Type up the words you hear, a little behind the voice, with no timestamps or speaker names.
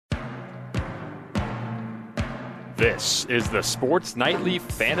This is the Sports Nightly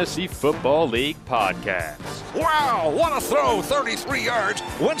Fantasy Football League podcast. Wow, what a throw, 33 yards.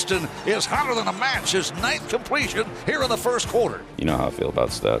 Winston is hotter than a match, his ninth completion here in the first quarter. You know how I feel about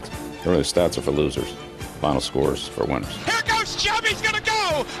stats. Really, stats are for losers. Final scores for winners. Here goes Chubb, he's going to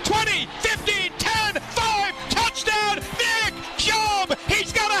go. 20, 15, 10, 5, touchdown, Nick Chubb.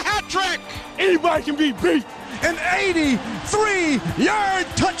 He's got a hat trick. Anybody can be beat. An 83-yard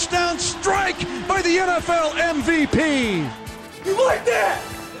touchdown strike by the NFL MVP. You like that?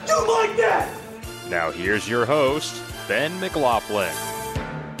 You like that? Now here's your host, Ben McLaughlin.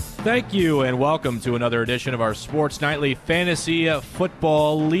 Thank you, and welcome to another edition of our Sports Nightly Fantasy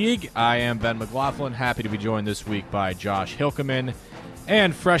Football League. I am Ben McLaughlin, happy to be joined this week by Josh Hilkeman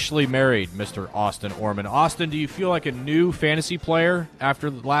and freshly married Mr. Austin Orman. Austin, do you feel like a new fantasy player after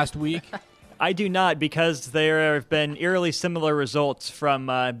last week? I do not, because there have been eerily similar results from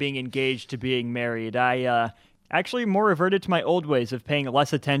being engaged to being married. I actually more reverted to my old ways of paying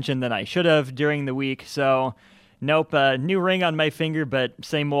less attention than I should have during the week. So, nope, new ring on my finger, but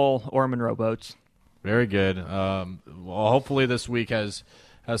same old Orman rowboats. Very good. Well, hopefully this week has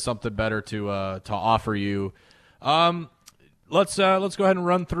something better to offer you. Let's go ahead and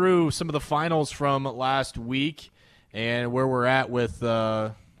run through some of the finals from last week and where we're at with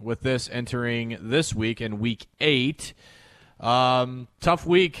this entering this week in Week 8. Tough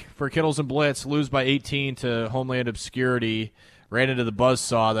week for Kittles and Blitz. Lose by 18 to Homeland Obscurity. Ran into the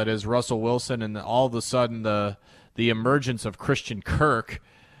buzzsaw that is Russell Wilson, and all of a sudden the emergence of Christian Kirk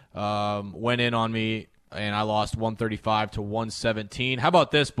went in on me, and I lost 135 to 117. How about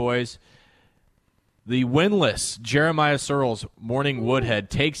this, boys? The winless Jeremiah Searles, Morning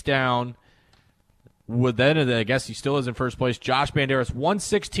Woodhead, takes down I guess he still is in first place, Josh Banderas,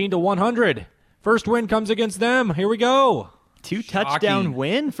 116 to 100. First win comes against them. Here we go. Touchdown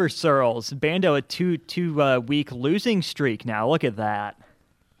win for Searles. Bando a two-week losing streak now. Look at that.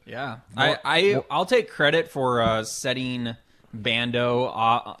 Yeah, I'll take credit for setting Bando,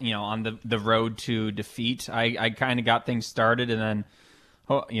 on the road to defeat. I kind of got things started, and then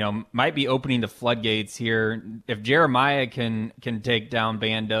might be opening the floodgates here. If Jeremiah can take down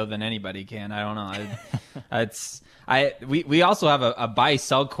Bando, then anybody can. I don't know. We also have a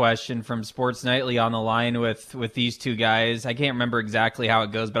buy-sell question from Sports Nightly on the line with these two guys. I can't remember exactly how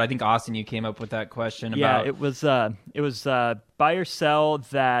it goes, but I think, Austin, you came up with that question. Yeah, it was buy or sell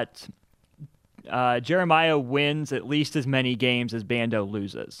that Jeremiah wins at least as many games as Bando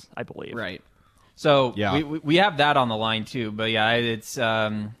loses, I believe. Right. So yeah. we have that on the line too, but yeah, it's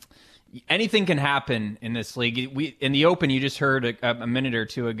anything can happen in this league. In the Open, you just heard a minute or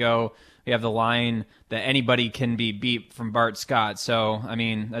two ago, we have the line that anybody can be beat from Bart Scott. So I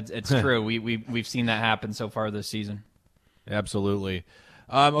mean, it's true. We've seen that happen so far this season. Absolutely.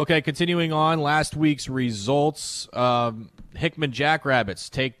 Okay, continuing on, last week's results. Hickman Jackrabbits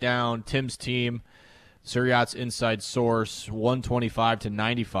take down Tim's team, Suryat's Inside Source, 125 to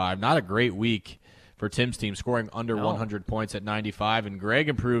 95. Not a great week for Tim's team, scoring under 100 points at 95, and Greg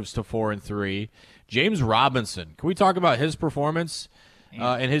improves to 4-3. James Robinson, can we talk about his performance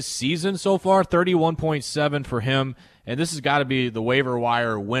and his season so far? 31.7 for him, and this has got to be the waiver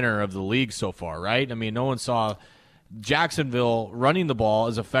wire winner of the league so far, right? I mean, no one saw Jacksonville running the ball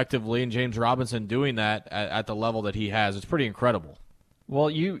as effectively, and James Robinson doing that at the level that he has. It's pretty incredible.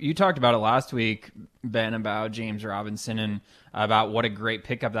 Well, you talked about it last week, Ben, about James Robinson and about what a great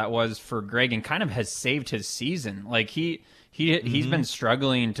pickup that was for Greg, and kind of has saved his season. Like he's been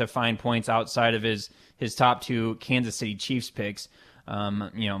struggling to find points outside of his top two Kansas City Chiefs picks,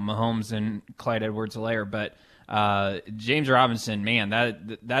 Mahomes and Clyde Edwards-Helaire. But James Robinson, man,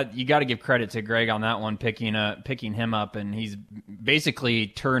 that you got to give credit to Greg on that one, picking him up, and he's basically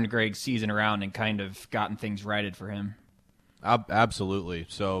turned Greg's season around and kind of gotten things righted for him. Absolutely.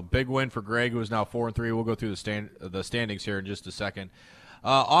 So big win for Greg, who is now 4-3. We'll go through the standings here in just a second.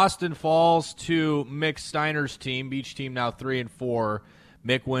 Austin falls to Mick Steiner's team. Beach team now 3-4.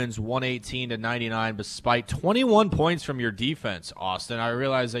 Mick wins 118 to 99, despite 21 points from your defense. Austin, I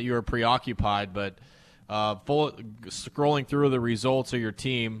realize that you were preoccupied, but scrolling through the results of your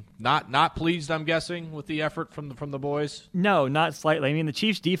team, not pleased, I'm guessing, with the effort from the boys? No, not slightly. I mean, the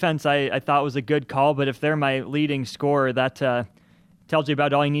Chiefs' defense I thought was a good call, but if they're my leading scorer, that tells you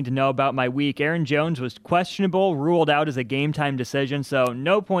about all you need to know about my week. Aaron Jones was questionable, ruled out as a game-time decision, so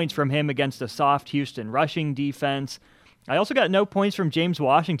no points from him against a soft Houston rushing defense. I also got no points from James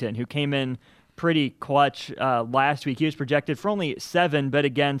Washington, who came in pretty clutch last week. He was projected for only 7, but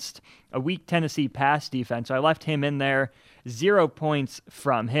against a weak Tennessee pass defense. So I left him in there. 0 points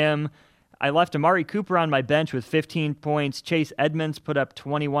from him. I left Amari Cooper on my bench with 15 points. Chase Edmonds put up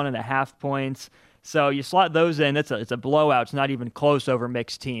 21.5 points. So you slot those in, it's a blowout. It's not even close over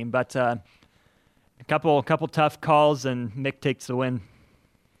Mick's team. But a couple tough calls, and Mick takes the win.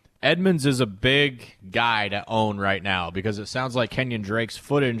 Edmonds is a big guy to own right now because it sounds like Kenyon Drake's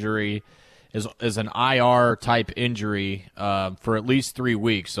foot injury is an IR type injury for at least 3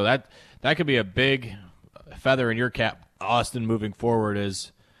 weeks. So that could be a big feather in your cap, Austin, moving forward,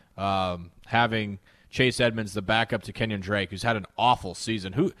 is having Chase Edmonds the backup to Kenyon Drake, who's had an awful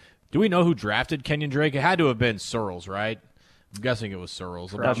season. Do we know who drafted Kenyon Drake? It had to have been Searles, right? I'm guessing it was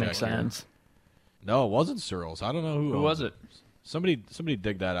Searles. That makes sense. No, it wasn't Searles. I don't know who was it. Somebody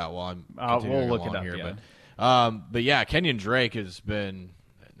dig that out while I'm we'll continuing look along it up here. yeah. But yeah, Kenyon Drake has been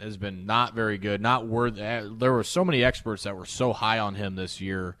not very good. Not worth. There were so many experts that were so high on him this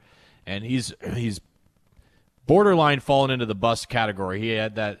year, and he's borderline fallen into the bust category. He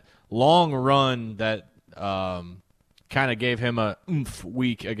had that long run that kind of gave him a oomph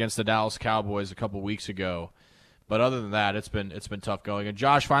week against the Dallas Cowboys a couple weeks ago. But other than that, it's been tough going. And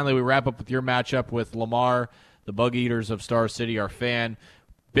Josh, finally, we wrap up with your matchup with Lamar, the Bug Eaters of Star City, our fan.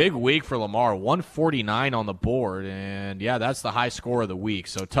 Big week for Lamar, 149 on the board, and yeah, that's the high score of the week.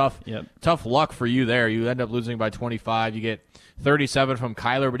 So tough luck for you there. You end up losing by 25. You get 37 from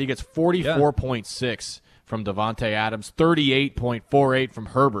Kyler, but he gets 44.6 from Devontae Adams, 38.48 from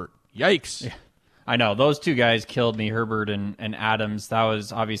Herbert. Yikes. Yeah. I know. Those two guys killed me, Herbert and Adams. That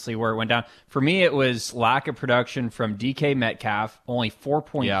was obviously where it went down. For me, it was lack of production from DK Metcalf, only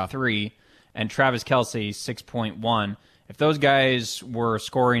 4.3, and Travis Kelce, 6.1. If those guys were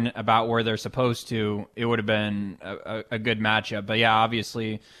scoring about where they're supposed to, it would have been a good matchup. But yeah,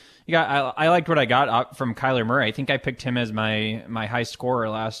 obviously, I liked what I got from Kyler Murray. I think I picked him as my high scorer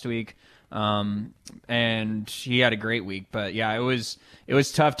last week. And he had a great week, but yeah, it was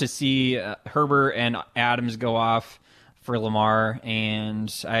tough to see Herbert and Adams go off for Lamar, and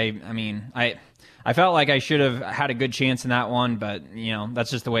I felt like I should have had a good chance in that one, but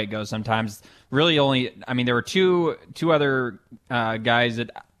that's just the way it goes sometimes. Really, there were two other guys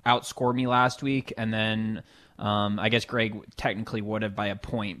that outscored me last week, and then I guess Greg technically would have by a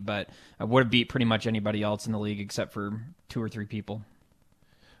point, but I would have beat pretty much anybody else in the league except for 2 or 3 people.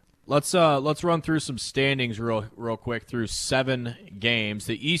 Let's run through some standings real quick through 7 games.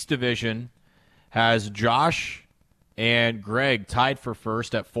 The East Division has Josh and Greg tied for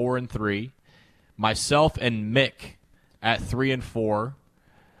first at 4-3, myself and Mick at 3-4,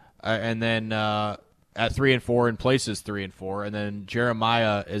 and then at 3-4 in places 3-4, and then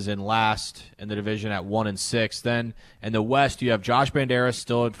Jeremiah is in last in the division at 1-6. Then in the West you have Josh Banderas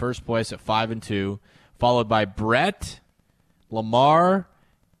still in first place at 5-2, followed by Brett, Lamar,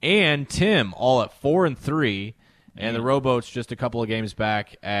 and Tim all at 4-3, and the Rowboats just a couple of games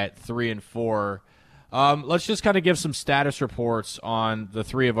back at 3-4. Let's just kind of give some status reports on the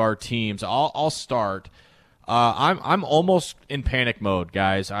 3 of our teams. I'll start. I'm almost in panic mode,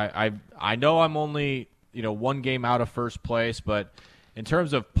 guys. I know I'm only 1 game out of first place, but in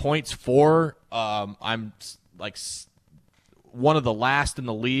terms of points for, I'm like one of the last in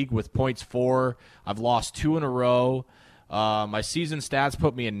the league with points for. I've lost 2 in a row. My season stats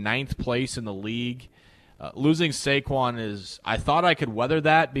put me in 9th place in the league. Losing Saquon I thought I could weather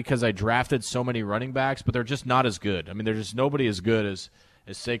that because I drafted so many running backs, but they're just not as good. There's just nobody as good as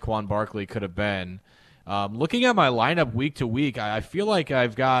Saquon Barkley could have been. Looking at my lineup week to week, I feel like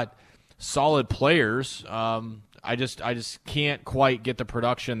I've got solid players. I just can't quite get the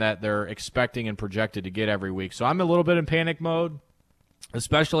production that they're expecting and projected to get every week. So I'm a little bit in panic mode,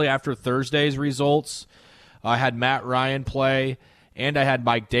 especially after Thursday's results. I had Matt Ryan play, and I had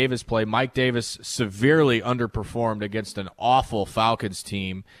Mike Davis play. Mike Davis severely underperformed against an awful Falcons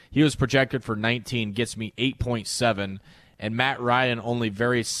team. He was projected for 19, gets me 8.7, and Matt Ryan only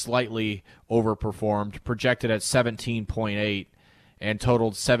very slightly overperformed, projected at 17.8, and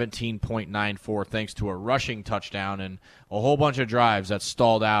totaled 17.94 thanks to a rushing touchdown and a whole bunch of drives that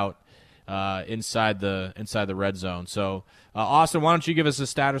stalled out inside the red zone. So, Austin, why don't you give us a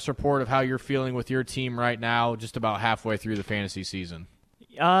status report of how you're feeling with your team right now, just about halfway through the fantasy season?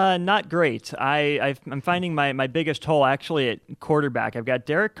 Not great. I'm finding my biggest hole actually at quarterback. I've got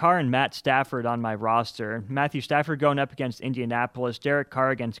Derek Carr and Matt Stafford on my roster. Matthew Stafford going up against Indianapolis. Derek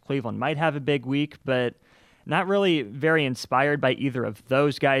Carr against Cleveland might have a big week, but not really very inspired by either of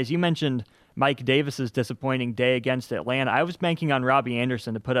those guys. You mentioned Mike Davis's disappointing day against Atlanta. I was banking on Robbie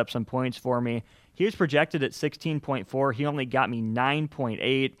Anderson to put up some points for me. He was projected at 16.4. He only got me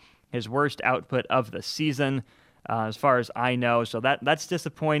 9.8, his worst output of the season, as far as I know. So that's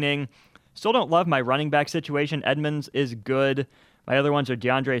disappointing. Still don't love my running back situation. Edmonds is good, My other ones are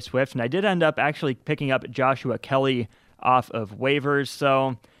DeAndre Swift, and I did end up actually picking up Joshua Kelly off of waivers.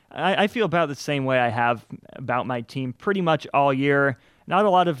 So I feel about the same way I have about my team pretty much all year. Not a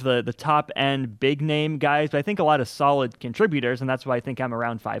lot of the top-end big-name guys, but I think a lot of solid contributors, and that's why I think I'm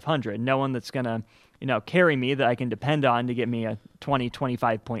around 500. No one that's going to carry me that I can depend on to get me a 20,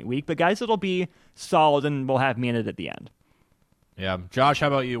 25-point week, but guys that'll be solid and will have me in it at the end. Yeah. Josh, how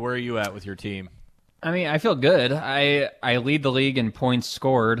about you? Where are you at with your team? I mean, I feel good. I lead the league in points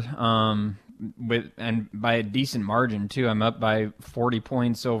scored, and by a decent margin too. I'm up by 40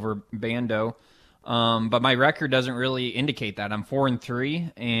 points over Bando, but my record doesn't really indicate that. I'm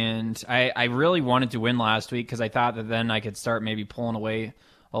 4-3, and I really wanted to win last week because I thought that then I could start maybe pulling away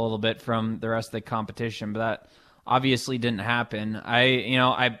a little bit from the rest of the competition, but that obviously didn't happen.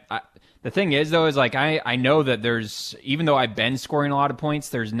 The thing is though, is like I know that there's, even though I've been scoring a lot of points,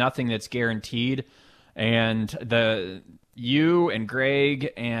 there's nothing that's guaranteed. And you and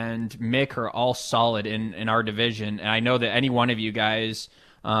Greg and Mick are all solid in our division. And I know that any one of you guys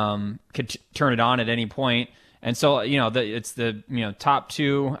could turn it on at any point. And so, it's the top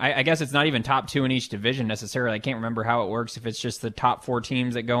two. I guess it's not even top two in each division necessarily. I can't remember how it works, if it's just the top 4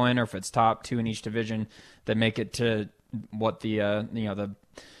 teams that go in, or if it's top 2 in each division that make it to what the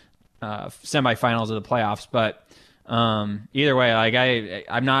semifinals of the playoffs. But either way, like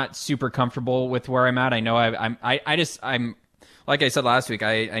I'm not super comfortable with where I'm at. I know I'm like I said last week,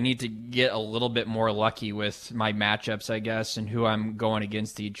 I need to get a little bit more lucky with my matchups, I guess, and who I'm going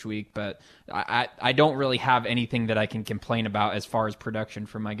against each week. But I don't really have anything that I can complain about as far as production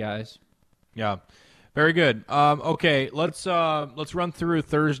from my guys. Yeah. Very good. Okay, let's run through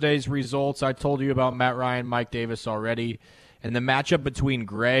Thursday's results. I told you about Matt Ryan, Mike Davis already. And the matchup between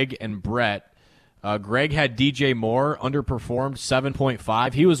Greg and Brett, Greg had DJ Moore, underperformed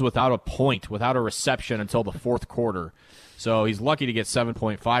 7.5. He was without a point, without a reception until the fourth quarter. So he's lucky to get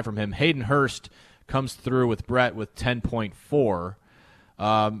 7.5 from him. Hayden Hurst comes through with Brett with 10.4.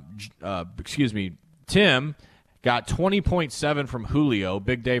 Tim got 20.7 from Julio.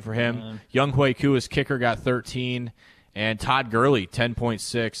 Big day for him. Younghoe Koo, his kicker, got 13. And Todd Gurley,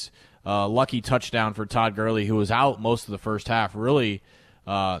 10.6. Lucky touchdown for Todd Gurley, who was out most of the first half. Really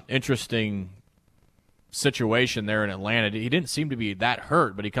interesting situation there in Atlanta. He didn't seem to be that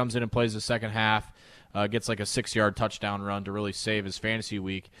hurt, but he comes in and plays the second half, gets like a 6-yard touchdown run to really save his fantasy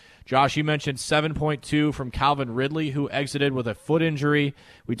week. Josh, you mentioned 7.2 from Calvin Ridley, who exited with a foot injury.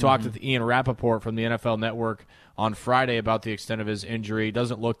 We talked with Ian Rappaport from the NFL Network on Friday about the extent of his injury.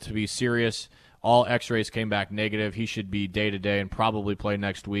 Doesn't look to be serious. All x-rays came back negative. He should be day-to-day and probably play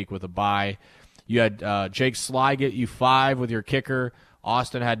next week with a bye. You had Jake Sly get you 5 with your kicker.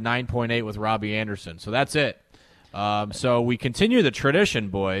 Austin had 9.8 with Robbie Anderson. So that's it. So we continue the tradition,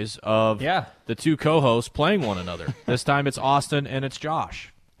 boys, of the two co-hosts playing one another. This time it's Austin and it's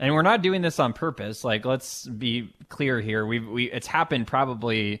Josh. And we're not doing this on purpose. Like, let's be clear here. It's happened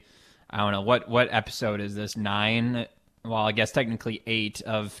probably, I don't know, what episode is this? 9? Well, I guess technically 8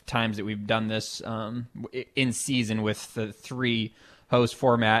 of times that we've done this in season with the 3-host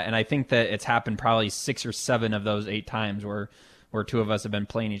format. And I think that it's happened probably 6 or 7 of those 8 times where 2 of us have been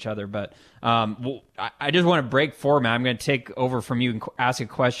playing each other. But I just want to break format. I'm going to take over from you and ask a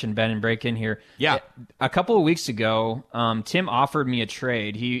question, Ben, and break in here. Yeah. A couple of weeks ago, Tim offered me a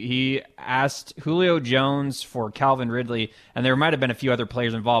trade. He asked Julio Jones for Calvin Ridley, and there might have been a few other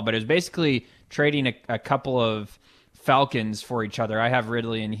players involved, but it was basically trading a couple of Falcons for each other. I have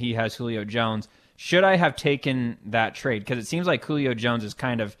Ridley, and he has Julio Jones. Should I have taken that trade? Because it seems like Julio Jones has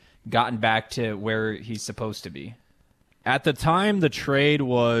kind of gotten back to where he's supposed to be. At the time the trade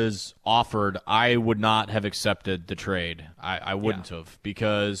was offered, I would not have accepted the trade. I wouldn't have,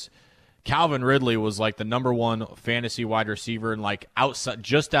 because Calvin Ridley was like the number 1 fantasy wide receiver and like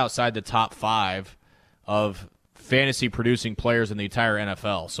just outside the top 5 of fantasy producing players in the entire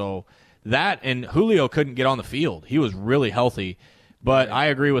NFL. So that, and Julio couldn't get on the field. He was really healthy. But I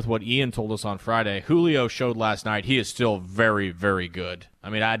agree with what Ian told us on Friday. Julio showed last night he is still very, very good. I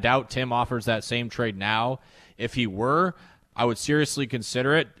mean, I doubt Tim offers that same trade now. If he were, I would seriously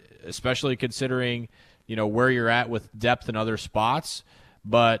consider it, especially considering, where you're at with depth in other spots.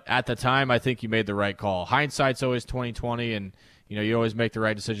 But at the time, I think you made the right call. Hindsight's always 20/20, and you always make the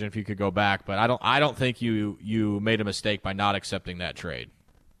right decision if you could go back. But I don't think you made a mistake by not accepting that trade.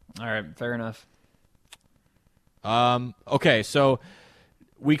 All right, fair enough. Okay, so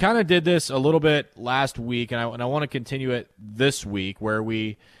we kind of did this a little bit last week, and I want to continue it this week, where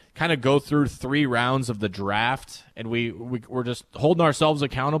we kind of go through 3 rounds of the draft, and we're just holding ourselves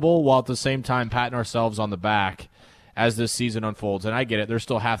accountable while at the same time patting ourselves on the back as this season unfolds. And I get it, there's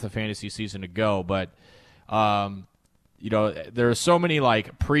still half the fantasy season to go, but there are so many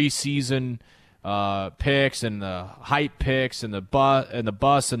like preseason picks and the hype picks and the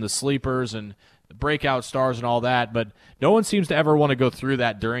bus and the sleepers and the breakout stars and all that, but no one seems to ever want to go through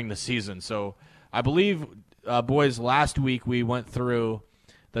that during the season. So I believe, boys, last week we went through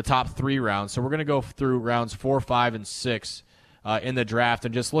the top 3 rounds. So we're going to go through rounds 4, 5, and 6 in the draft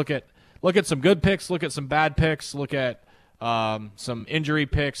and just look at some good picks, look at some bad picks, look at some injury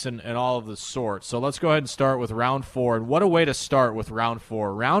picks and all of the sorts. So let's go ahead and start with round 4. And what a way to start with round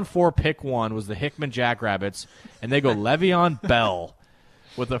 4. Round 4, pick 1 was the Hickman Jackrabbits, and they go Le'Veon Bell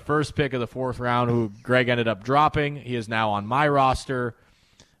with the first pick of the 4th round, who Greg ended up dropping. He is now on my roster.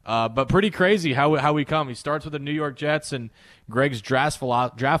 But pretty crazy how we come. He starts with the New York Jets and Greg's draft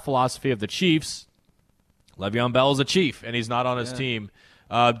philosophy of the Chiefs. Le'Veon Bell is a Chief, and he's not on his team.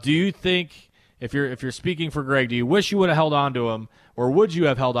 Do you think, if you're speaking for Greg, do you wish you would have held on to him, or would you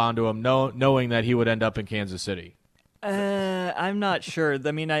have held on to him knowing that he would end up in Kansas City? I'm not sure.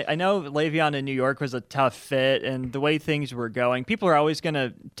 I mean, I know Le'Veon in New York was a tough fit, and the way things were going, people are always going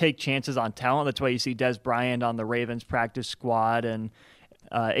to take chances on talent. That's why you see Des Bryant on the Ravens practice squad and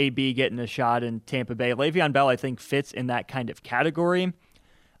AB getting a shot in Tampa Bay. Le'Veon Bell, I think, fits in that kind of category.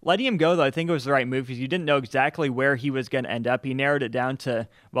 Letting him go, though, I think it was the right move because you didn't know exactly where he was going to end up. He narrowed it down to,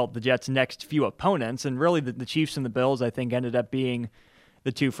 the Jets' next few opponents, and really the Chiefs and the Bills, I think, ended up being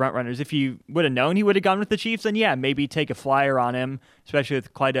the 2 frontrunners. If you would have known he would have gone with the Chiefs, then yeah, maybe take a flyer on him, especially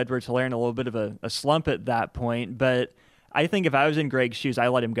with Clyde Edwards-Helaire in a little bit of a slump at that point. But I think if I was in Greg's shoes, I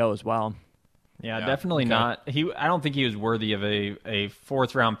let him go as well. Yeah, definitely not. I don't think he was worthy of a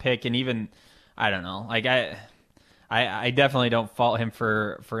 4th round pick, and even I don't know. Like I definitely don't fault him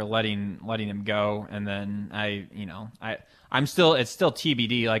for letting him go. And then it's still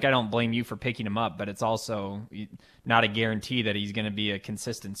TBD. Like, I don't blame you for picking him up, but it's also not a guarantee that he's going to be a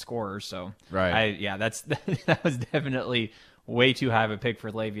consistent scorer. So right, that was definitely way too high of a pick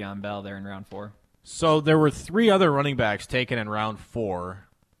for Le'Veon Bell there in round 4. So there were 3 other running backs taken in round 4.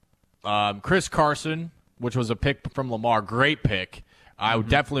 Chris Carson, which was a pick from Lamar, great pick. I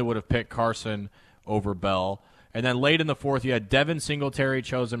definitely would have picked Carson over Bell. And then late in the 4th, you had Devin Singletary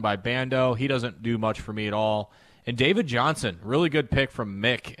chosen by Bando. He doesn't do much for me at all. And David Johnson, really good pick from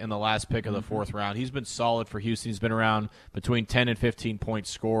Mick in the last pick of the 4th round. He's been solid for Houston. He's been around between 10 and 15-point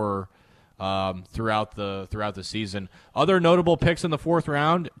scorer throughout the season. Other notable picks in the 4th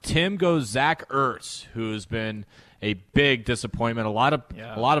round, Tim goes Zach Ertz, who's been a big disappointment. A lot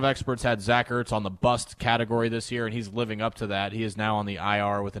of experts had Zach Ertz on the bust category this year, and he's living up to that. He is now on the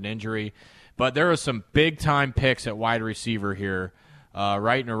IR with an injury. But there are some big-time picks at wide receiver here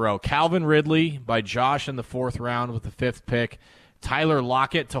right in a row. Calvin Ridley by Josh in the 4th round with the 5th pick. Tyler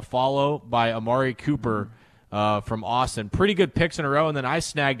Lockett to follow by Amari Cooper from Austin. Pretty good picks in a row. And then I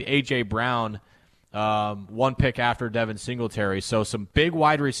snagged A.J. Brown 1 pick after Devin Singletary. So some big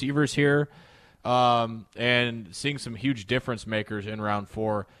wide receivers here and seeing some huge difference makers in round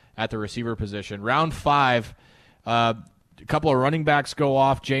 4 at the receiver position. Round 5, a couple of running backs go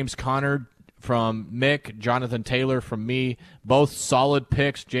off. James Conner from Mick, Jonathan Taylor from me. Both solid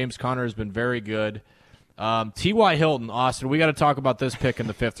picks. James Conner has been very good. T.Y. Hilton, Austin, we got to talk about this pick in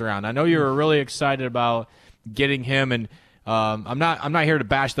the 5th round. I know you were really excited about getting him, and I'm not here to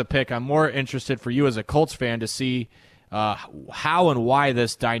bash the pick. I'm more interested for you as a Colts fan to see how and why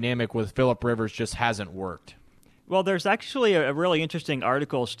this dynamic with Phillip Rivers just hasn't worked. Well, there's actually a really interesting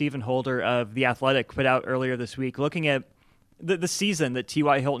article Stephen Holder of The Athletic put out earlier this week looking at the season that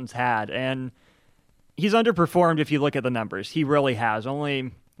T.Y. Hilton's had, and he's underperformed if you look at the numbers. He really has. Only,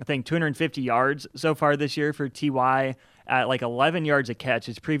 I think, 250 yards so far this year for T.Y. at like 11 yards a catch.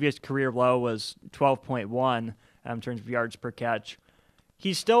 His previous career low was 12.1 in terms of yards per catch.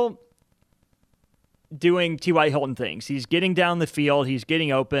 He's still doing T.Y. Hilton things. He's getting down the field. He's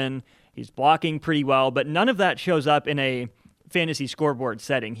getting open. He's blocking pretty well, but none of that shows up in a fantasy scoreboard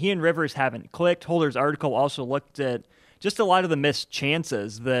setting. He and Rivers haven't clicked. Holder's article also looked at just a lot of the missed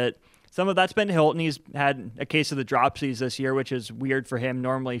chances that some of that's been Hilton. He's had a case of the dropsies this year, which is weird for him,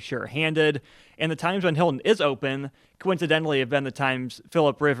 normally sure-handed. And the times when Hilton is open, coincidentally, have been the times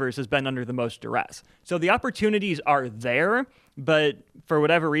Phillip Rivers has been under the most duress. So the opportunities are there, but for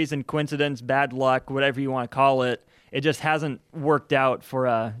whatever reason, coincidence, bad luck, whatever you want to call it, it just hasn't worked out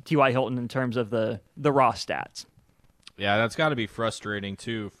for T.Y. Hilton in terms of the raw stats. Yeah, that's got to be frustrating,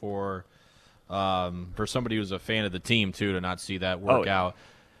 too, for somebody who's a fan of the team, too, to not see that work out.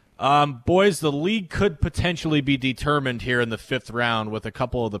 Boys, the league could potentially be determined here in the 5th round with a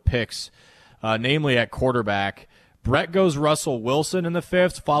couple of the picks, namely at quarterback. Brett goes Russell Wilson in the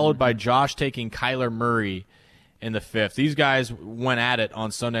 5th, followed by Josh taking Kyler Murray in the 5th. These guys went at it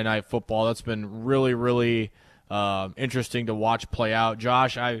on Sunday Night Football. That's been really, really interesting to watch play out.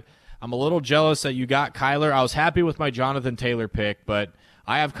 Josh, I'm a little jealous that you got Kyler. I was happy with my Jonathan Taylor pick, but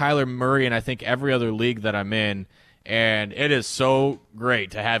I have Kyler Murray in I think every other league that I'm in, and it is so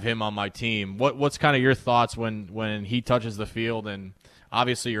great to have him on my team. What's kind of your thoughts when he touches the field, and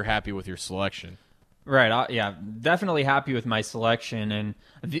obviously you're happy with your selection? Right. Yeah, definitely happy with my selection. And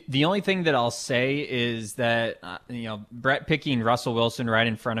the only thing that I'll say is that, Brett picking Russell Wilson right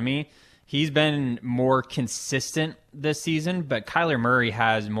in front of me, he's been more consistent this season, but Kyler Murray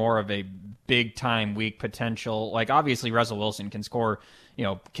has more of a big-time week potential. Like, obviously, Russell Wilson can score,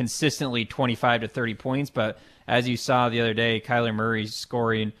 consistently 25 to 30 points, but as you saw the other day, Kyler Murray's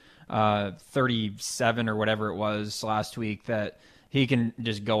scoring 37 or whatever it was last week, that he can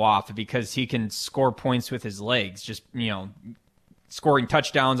just go off because he can score points with his legs. Just, scoring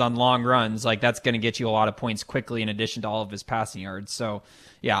touchdowns on long runs, like that's going to get you a lot of points quickly in addition to all of his passing yards. So,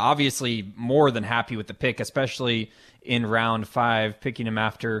 yeah, obviously more than happy with the pick, especially in round 5, picking him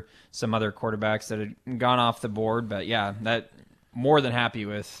after some other quarterbacks that had gone off the board. But, yeah, that more than happy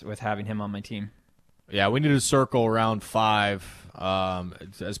with having him on my team. Yeah, we need to circle round 5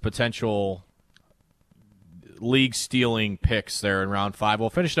 as potential league-stealing picks there in round 5. We'll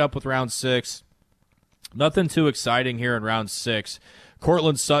finish it up with round 6. Nothing too exciting here in round 6.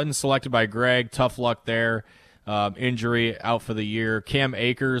 Cortland Sutton selected by Greg. Tough luck there. Injury, out for the year. Cam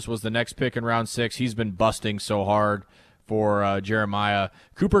Akers was the next pick in round 6. He's been busting so hard for Jeremiah.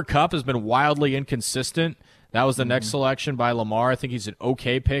 Cooper Kupp has been wildly inconsistent. That was the next selection by Lamar. I think he's an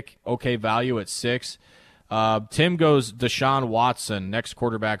okay pick, okay value at 6. Tim goes Deshaun Watson, next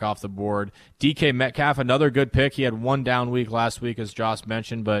quarterback off the board. DK Metcalf, another good pick. He had one down week last week, as Josh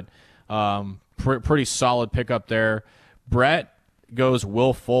mentioned, but pretty solid pickup there. Brett goes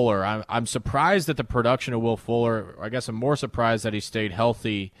Will Fuller. I'm surprised at the production of Will Fuller. I guess I'm more surprised that he stayed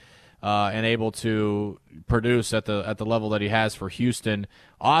healthy and able to produce at the level that he has for Houston.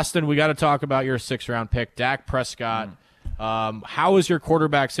 Austin, we got to talk about your 6th-round pick, Dak Prescott. How is your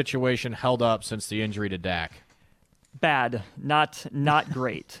quarterback situation held up since the injury to Dak? Bad, not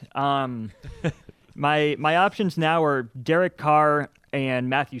great. My options now are Derek Carr and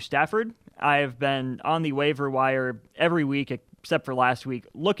Matthew Stafford. I've been on the waiver wire every week except for last week,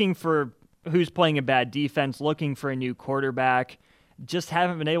 looking for who's playing a bad defense, looking for a new quarterback. Just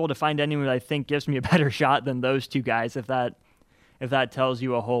haven't been able to find anyone that I think gives me a better shot than those two guys, if that tells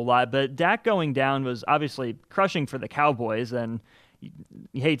you a whole lot. But Dak going down was obviously crushing for the Cowboys, and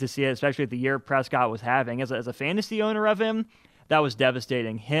you hate to see it, especially with the year Prescott was having. As a fantasy owner of him, that was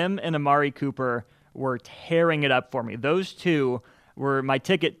devastating. Him and Amari Cooper were tearing it up for me. Those two were my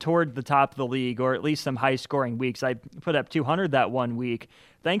ticket toward the top of the league, or at least some high-scoring weeks. I put up 200 that one week,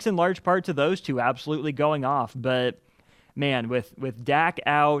 thanks in large part to those two absolutely going off. But, man, with Dak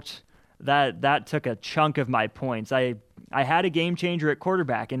out, that took a chunk of my points. I had a game changer at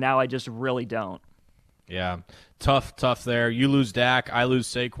quarterback, and now I just really don't. Yeah, tough there. You lose Dak, I lose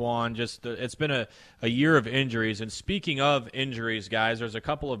Saquon. It's been a year of injuries. And speaking of injuries, guys, there's a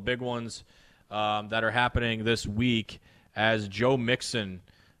couple of big ones that are happening this week as Joe Mixon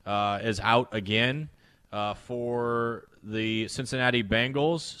is out again for the Cincinnati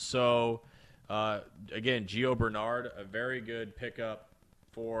Bengals. So, again, Gio Bernard, a very good pickup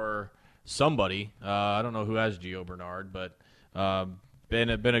for somebody. I don't know who has Gio Bernard, but been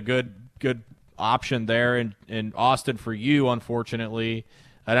a good option there in Austin for you, unfortunately.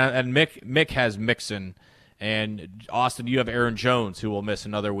 And Mick has Mixon, and Austin, you have Aaron Jones, who will miss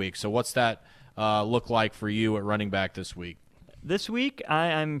another week. So what's that look like for you at running back this week? This week,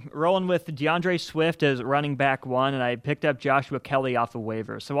 I'm rolling with DeAndre Swift as running back 1, and I picked up Joshua Kelly off the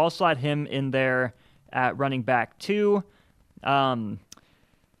waiver. So I'll slot him in there at running back 2. I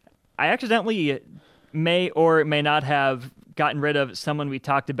accidentally may or may not have gotten rid of someone we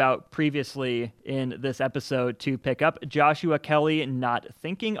talked about previously in this episode to pick up Joshua Kelly, not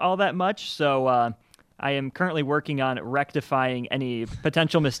thinking all that much. So I am currently working on rectifying any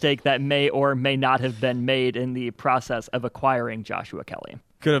potential mistake that may or may not have been made in the process of acquiring Joshua Kelly.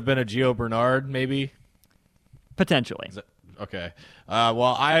 Could have been a Gio Bernard, maybe? Potentially. Okay.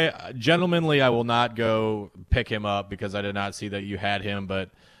 Well, gentlemanly, I will not go pick him up because I did not see that you had him, but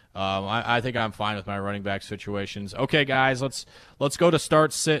I think I'm fine with my running back situations. Okay, guys, let's go to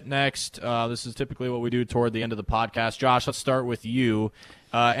start sit next. This is typically what we do toward the end of the podcast. Josh, let's start with you.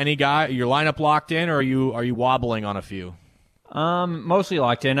 Any guy, your lineup locked in, or are you wobbling on a few? Mostly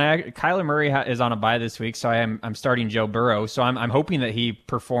locked in. Kyler Murray is on a bye this week, so I'm starting Joe Burrow. So I'm hoping that he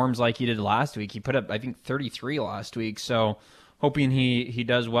performs like he did last week. He put up, I think, 33 last week. So hoping he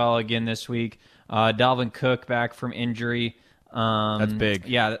does well again this week. Dalvin Cook back from injury. That's big.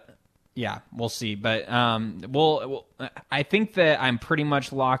 Yeah, Yeah, we'll see. But I think that I'm pretty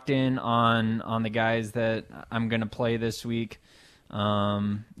much locked in on the guys that I'm going to play this week.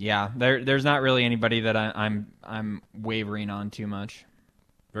 There's not really anybody that I'm wavering on too much.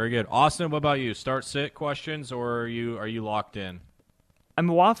 Very good. Austin, what about you? Start sit questions, or are you locked in? I'm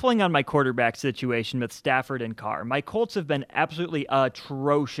waffling on my quarterback situation with Stafford and Carr. My Colts have been absolutely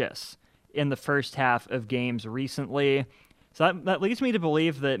atrocious in the first half of games recently. So that leads me to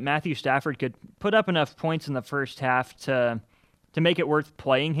believe that Matthew Stafford could put up enough points in the first half to make it worth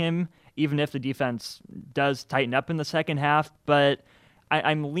playing him, even if the defense does tighten up in the second half. But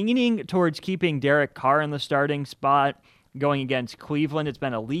I'm leaning towards keeping Derek Carr in the starting spot going against Cleveland. It's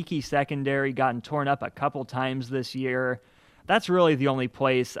been a leaky secondary, gotten torn up a couple times this year. That's really the only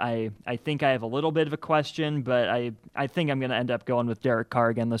place I think I have a little bit of a question, but I think I'm going to end up going with Derek Carr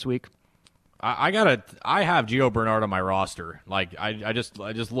again this week. I have Gio Bernard on my roster. Like I just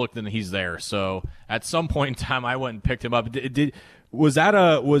looked and he's there. So at some point in time, I went and picked him up. Was that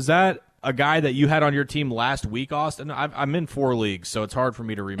a guy that you had on your team last week, Austin? I'm in 4 leagues, so it's hard for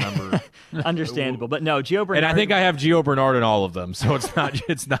me to remember. Understandable, but no, Gio Bernard. And I think I have Gio Bernard in all of them, so it's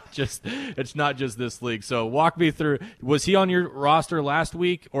not just this league. So walk me through. Was he on your roster last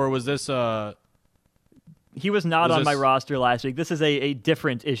week, or was this? He was not on my roster last week. This is a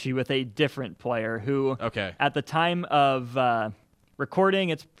different issue with a different player who, at the time of recording,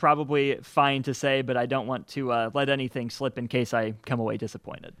 it's probably fine to say, but I don't want to let anything slip in case I come away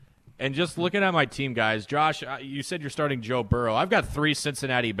disappointed. And just looking at my team, guys, Josh, you said you're starting Joe Burrow. I've got 3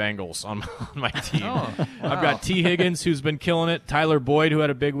 Cincinnati Bengals on my team. Oh, wow. I've got T. Higgins, who's been killing it, Tyler Boyd, who had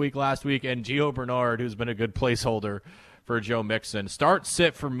a big week last week, and Gio Bernard, who's been a good placeholder for Joe Mixon. Start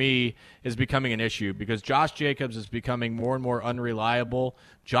sit for me is becoming an issue because Josh Jacobs is becoming more and more unreliable.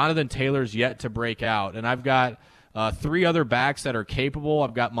 Jonathan Taylor's yet to break out. And I've got 3 other backs that are capable.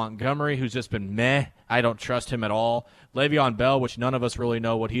 I've got Montgomery, who's just been meh. I don't trust him at all. Le'Veon Bell, which none of us really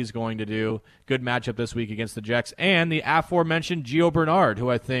know what he's going to do. Good matchup this week against the Jets. And the aforementioned Gio Bernard, who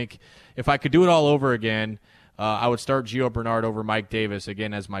I think if I could do it all over again, I would start Gio Bernard over Mike Davis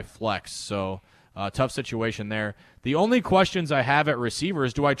again as my flex. So tough situation there. The only questions I have at receiver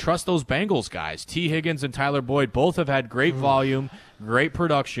is, do I trust those Bengals guys? T. Higgins and Tyler Boyd both have had great volume, great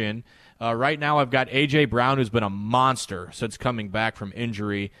production. Right now I've got A.J. Brown, who's been a monster since coming back from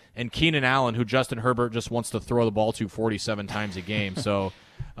injury, and Keenan Allen, who Justin Herbert just wants to throw the ball to 47 times a game. So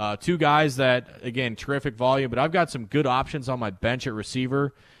 2 guys that, again, terrific volume, but I've got some good options on my bench at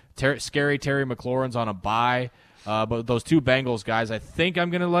receiver. Scary Terry McLaurin's on a bye. But those 2 Bengals guys, I think I'm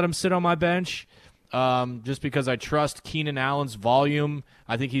going to let them sit on my bench just because I trust Keenan Allen's volume.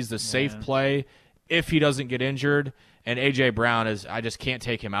 I think he's the safe play if he doesn't get injured. And A.J. Brown I just can't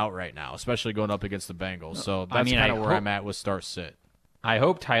take him out right now, especially going up against the Bengals. So that's kind of where I'm at with start sit. I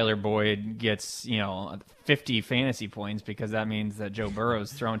hope Tyler Boyd gets 50 fantasy points because that means that Joe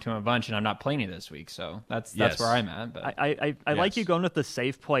Burrow's thrown to him a bunch and I'm not playing it this week. So that's where I'm at. But I like you going with the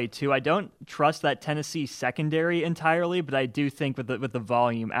safe play too. I don't trust that Tennessee secondary entirely, but I do think with the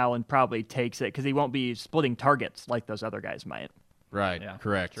volume, Allen probably takes it because he won't be splitting targets like those other guys might. Right. Yeah,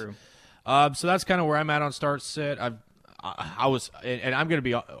 correct. True. So that's kind of where I'm at on start sit. I was, and I'm going to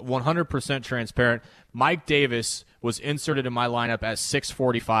be 100% transparent. Mike Davis was inserted in my lineup at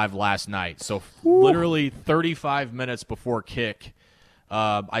 6:45 last night. So literally 35 minutes before kick,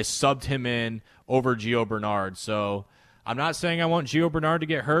 I subbed him in over Gio Bernard. So I'm not saying I want Gio Bernard to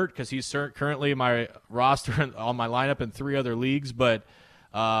get hurt because he's currently in my roster on my lineup in 3 other leagues, but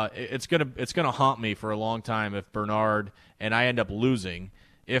it's gonna haunt me for a long time if Bernard and I end up losing.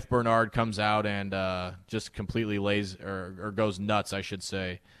 If Bernard comes out and just completely lays or goes nuts, I should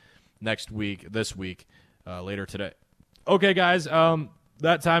say, this week, later today. Okay, guys,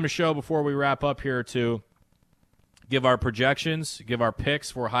 that time to show before we wrap up here to give our projections, give our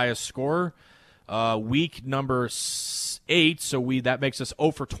picks for highest score. Week number 8, so that makes us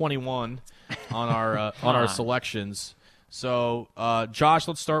 0 for 21 on our selections. So, Josh,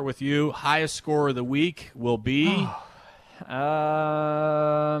 let's start with you. Highest score of the week will be.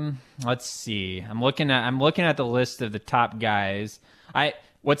 Let's see. I'm looking at the list of the top guys.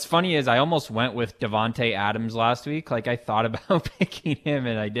 What's funny is I almost went with Devontae Adams last week. Like I thought about picking him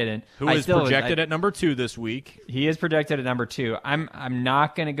and I didn't. Who is projected at number 2 this week? He is projected at number 2. I'm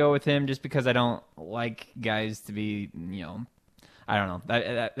not going to go with him just because I don't like guys to be, I don't know.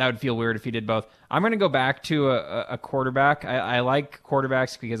 That would feel weird if he did both. I'm going to go back to a quarterback. I like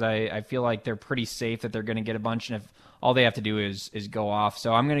quarterbacks because I feel like they're pretty safe that they're going to get a bunch, and if all they have to do is go off.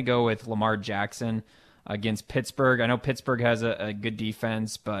 So I'm going to go with Lamar Jackson against Pittsburgh. I know Pittsburgh has a good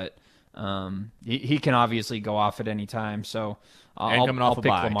defense, but he can obviously go off at any time. So I'll pick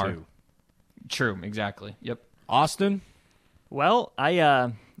Lamar. Too. True, exactly. Yep. Austin? Well,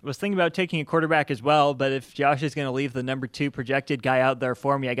 I was thinking about taking a quarterback as well, but if Josh is going to leave the number 2 projected guy out there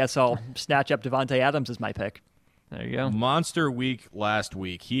for me, I guess I'll snatch up Devontae Adams as my pick. There you go. Monster week last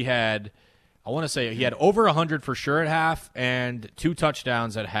week. He had over 100 for sure at half and 2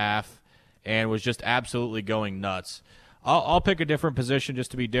 touchdowns at half and was just absolutely going nuts. I'll pick a different position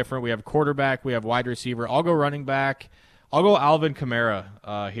just to be different. We have quarterback. We have wide receiver. I'll go running back. I'll go Alvin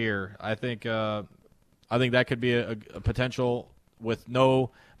Kamara here. I think that could be a potential with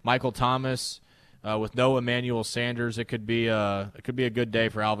no Michael Thomas, with no Emmanuel Sanders. It could be a good day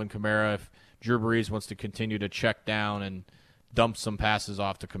for Alvin Kamara if Drew Brees wants to continue to check down and dump some passes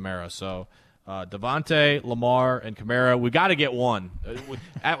off to Kamara. So Devontae, Lamar, and Kamara, we got to get one.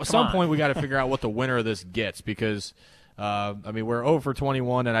 At some point, we got to figure out what the winner of this gets because we're 0 for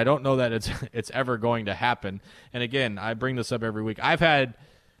 21, and I don't know that it's ever going to happen. And again, I bring this up every week. I've had,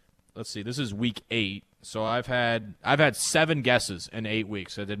 this is week 8. So I've had 7 guesses in 8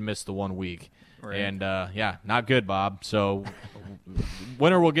 weeks. I did miss the 1 week. Right. And, not good, Bob. So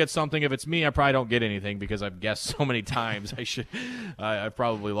winner will get something. If it's me, I probably don't get anything because I've guessed so many times. I've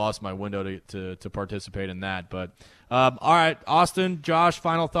probably lost my window to participate in that. But, all right, Austin, Josh,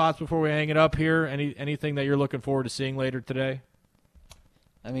 final thoughts before we hang it up here. Anything that you're looking forward to seeing later today?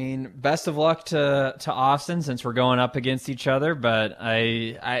 I mean, best of luck to Austin since we're going up against each other. But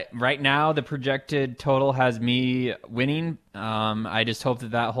I right now the projected total has me winning. I just hope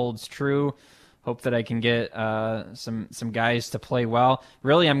that holds true. Hope that I can get some guys to play well.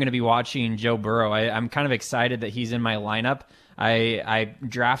 Really, I'm going to be watching Joe Burrow. I'm kind of excited that he's in my lineup. I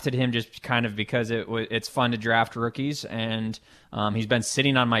drafted him just kind of because it's fun to draft rookies, and he's been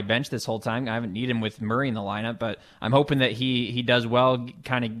sitting on my bench this whole time. I haven't needed him with Murray in the lineup, but I'm hoping that he does well,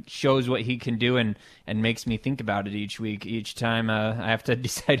 kind of shows what he can do, and makes me think about it each time I have to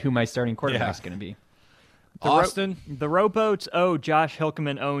decide who my starting quarterback is going to be. Austin? The Rowboats owe Josh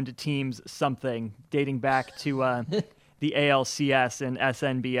Hilkeman-owned teams something dating back to the ALCS and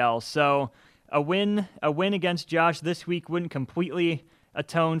SNBL. So a win against Josh this week wouldn't completely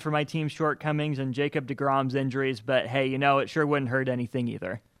atone for my team's shortcomings and Jacob deGrom's injuries, but hey, it sure wouldn't hurt anything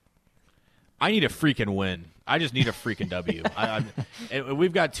either. I need a freaking win. I just need a freaking W.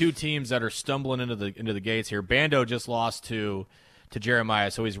 We've got 2 teams that are stumbling into the gates here. Bando just lost to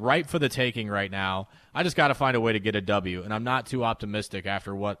Jeremiah, so he's ripe for the taking right now. I just got to find a way to get a W, and I'm not too optimistic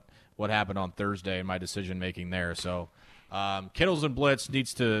after what happened on Thursday and my decision-making there. So Kittles and Blitz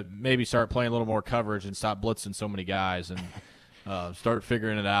needs to maybe start playing a little more coverage and stop blitzing so many guys and start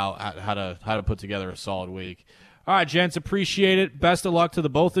figuring it out how to put together a solid week. All right, gents, appreciate it. Best of luck to the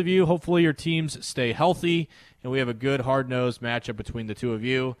both of you. Hopefully your teams stay healthy, and we have a good, hard-nosed matchup between the 2 of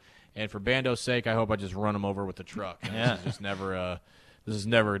you. And for Bando's sake, I hope I just run him over with the truck. Yeah. This is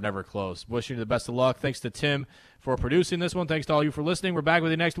never close. Wishing you the best of luck. Thanks to Tim for producing this one. Thanks to all you for listening. We're back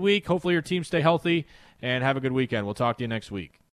with you next week. Hopefully your teams stay healthy and have a good weekend. We'll talk to you next week.